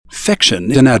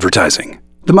Fiction in Advertising.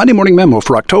 The Monday Morning Memo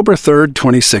for October 3rd,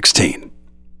 2016.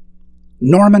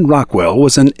 Norman Rockwell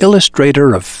was an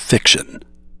illustrator of fiction.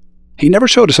 He never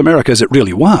showed us America as it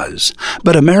really was,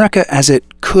 but America as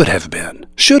it could have been,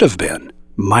 should have been,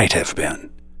 might have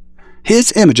been.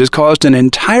 His images caused an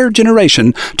entire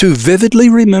generation to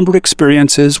vividly remember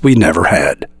experiences we never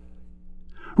had.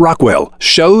 Rockwell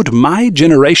showed my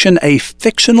generation a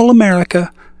fictional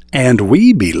America, and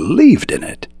we believed in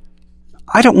it.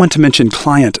 I don't want to mention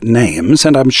client names,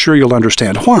 and I'm sure you'll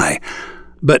understand why,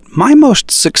 but my most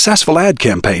successful ad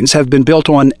campaigns have been built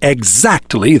on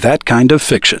exactly that kind of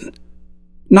fiction.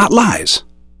 Not lies.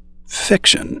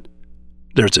 Fiction.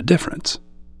 There's a difference.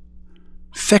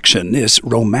 Fiction is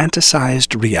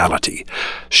romanticized reality,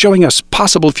 showing us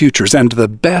possible futures and the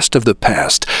best of the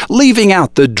past, leaving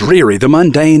out the dreary, the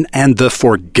mundane, and the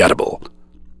forgettable.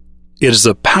 It is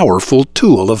a powerful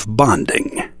tool of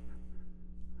bonding.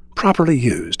 Properly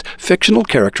used, fictional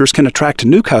characters can attract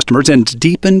new customers and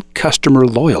deepen customer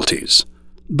loyalties.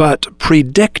 But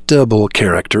predictable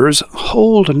characters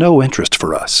hold no interest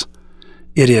for us.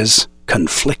 It is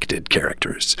conflicted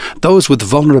characters, those with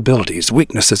vulnerabilities,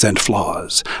 weaknesses, and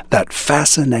flaws, that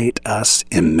fascinate us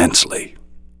immensely.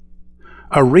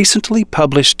 A recently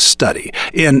published study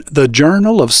in the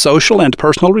Journal of Social and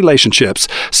Personal Relationships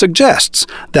suggests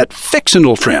that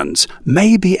fictional friends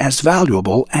may be as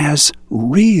valuable as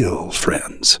real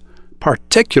friends,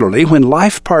 particularly when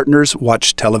life partners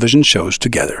watch television shows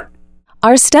together.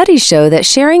 Our studies show that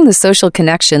sharing the social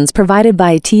connections provided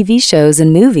by TV shows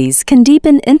and movies can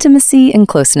deepen intimacy and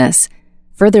closeness.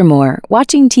 Furthermore,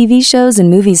 watching TV shows and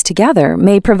movies together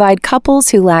may provide couples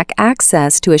who lack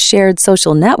access to a shared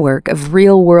social network of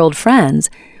real-world friends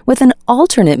with an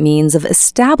alternate means of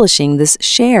establishing this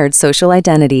shared social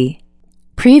identity.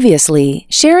 Previously,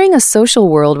 sharing a social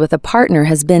world with a partner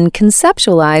has been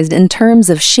conceptualized in terms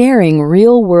of sharing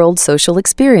real-world social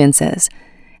experiences.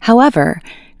 However,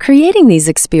 creating these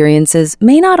experiences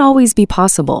may not always be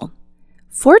possible.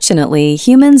 Fortunately,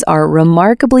 humans are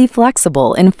remarkably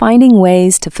flexible in finding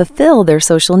ways to fulfill their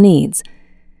social needs.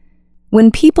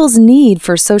 When people's need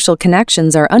for social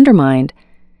connections are undermined,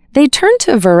 they turn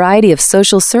to a variety of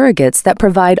social surrogates that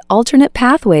provide alternate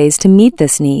pathways to meet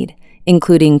this need,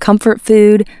 including comfort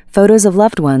food, photos of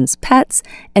loved ones, pets,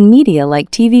 and media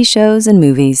like TV shows and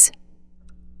movies.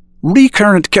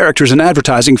 Recurrent characters in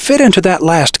advertising fit into that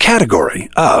last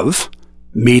category of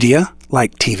media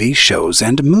like TV shows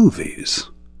and movies.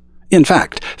 In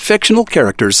fact, fictional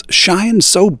characters shine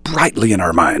so brightly in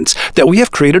our minds that we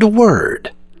have created a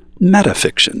word,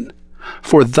 metafiction,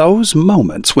 for those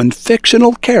moments when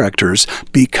fictional characters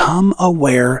become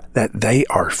aware that they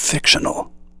are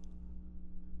fictional.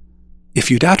 If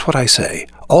you doubt what I say,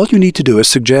 all you need to do is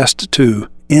suggest to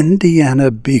Indiana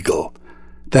Beagle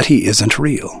that he isn't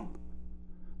real.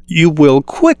 You will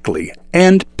quickly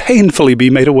and painfully be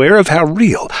made aware of how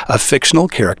real a fictional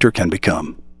character can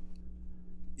become.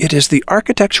 It is the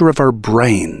architecture of our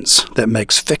brains that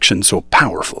makes fiction so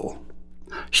powerful.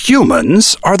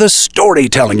 Humans are the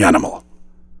storytelling animal.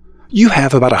 You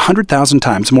have about 100,000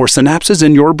 times more synapses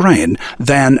in your brain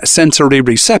than sensory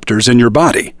receptors in your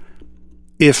body.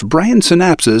 If brain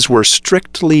synapses were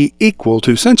strictly equal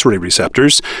to sensory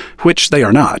receptors, which they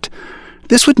are not,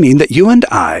 this would mean that you and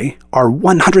I are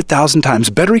 100,000 times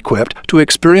better equipped to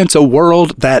experience a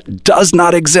world that does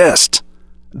not exist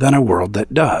than a world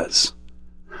that does.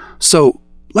 So,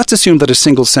 let's assume that a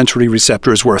single sensory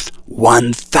receptor is worth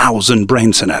 1,000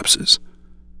 brain synapses.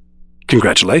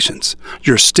 Congratulations,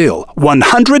 you're still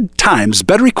 100 times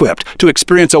better equipped to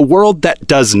experience a world that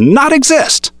does not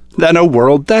exist than a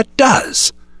world that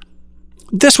does.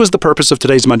 This was the purpose of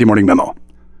today's Monday Morning Memo.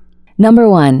 Number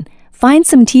 1. Find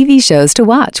some TV shows to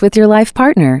watch with your life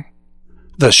partner.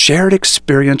 The shared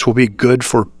experience will be good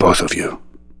for both of you.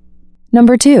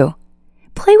 Number 2.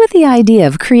 Play with the idea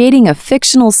of creating a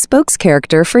fictional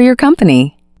spokes-character for your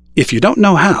company. If you don't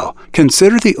know how,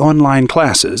 consider the online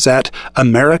classes at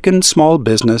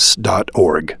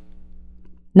americansmallbusiness.org.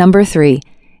 Number 3.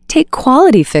 Take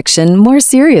quality fiction more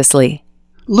seriously.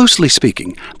 Loosely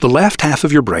speaking, the left half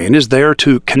of your brain is there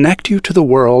to connect you to the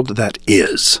world that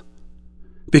is.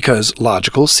 Because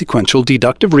logical, sequential,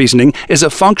 deductive reasoning is a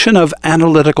function of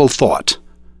analytical thought,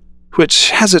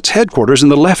 which has its headquarters in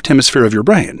the left hemisphere of your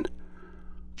brain.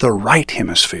 The right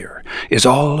hemisphere is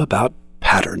all about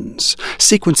patterns,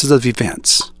 sequences of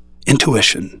events,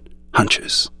 intuition,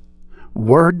 hunches,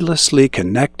 wordlessly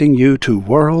connecting you to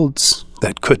worlds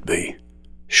that could be,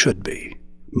 should be,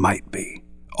 might be,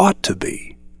 ought to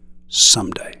be,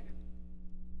 someday.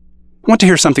 Want to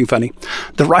hear something funny?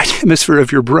 The right hemisphere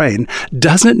of your brain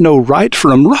doesn't know right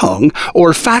from wrong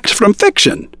or fact from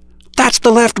fiction. That's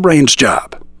the left brain's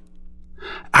job.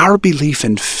 Our belief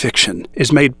in fiction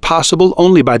is made possible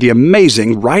only by the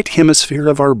amazing right hemisphere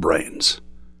of our brains.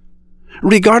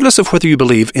 Regardless of whether you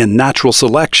believe in natural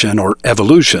selection or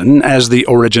evolution as the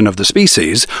origin of the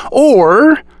species,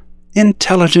 or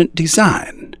intelligent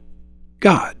design,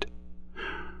 God,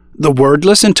 the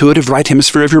wordless, intuitive right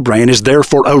hemisphere of your brain is there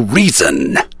for a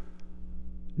reason.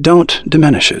 Don't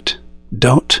diminish it.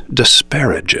 Don't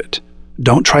disparage it.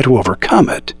 Don't try to overcome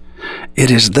it. It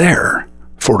is there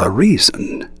for a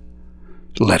reason.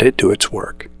 Let it do its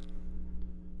work.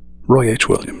 Roy H.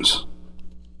 Williams.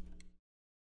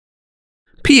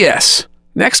 P.S.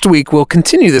 Next week, we'll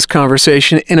continue this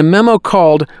conversation in a memo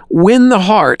called Win the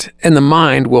Heart and the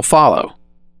Mind Will Follow.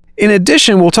 In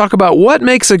addition, we'll talk about what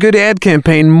makes a good ad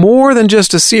campaign more than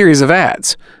just a series of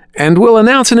ads, and we'll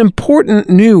announce an important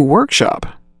new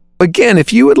workshop. Again,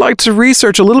 if you would like to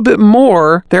research a little bit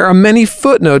more, there are many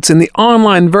footnotes in the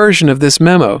online version of this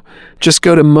memo. Just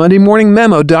go to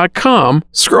MondayMorningMemo.com,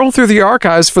 scroll through the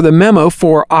archives for the memo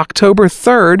for October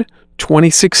 3rd,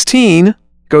 2016,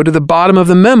 go to the bottom of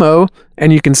the memo,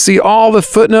 and you can see all the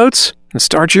footnotes and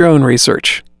start your own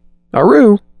research.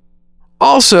 Aroo!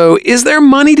 Also, is there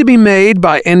money to be made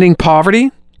by ending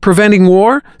poverty, preventing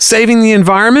war, saving the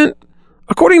environment?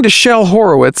 According to Shel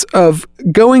Horowitz of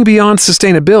Going Beyond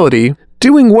Sustainability,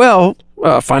 doing well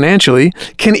financially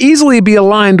can easily be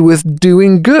aligned with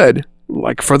doing good,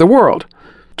 like for the world.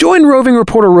 Join roving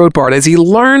reporter Rothbard as he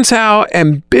learns how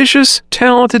ambitious,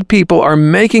 talented people are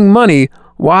making money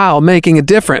while making a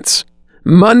difference.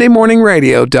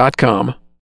 MondayMorningRadio.com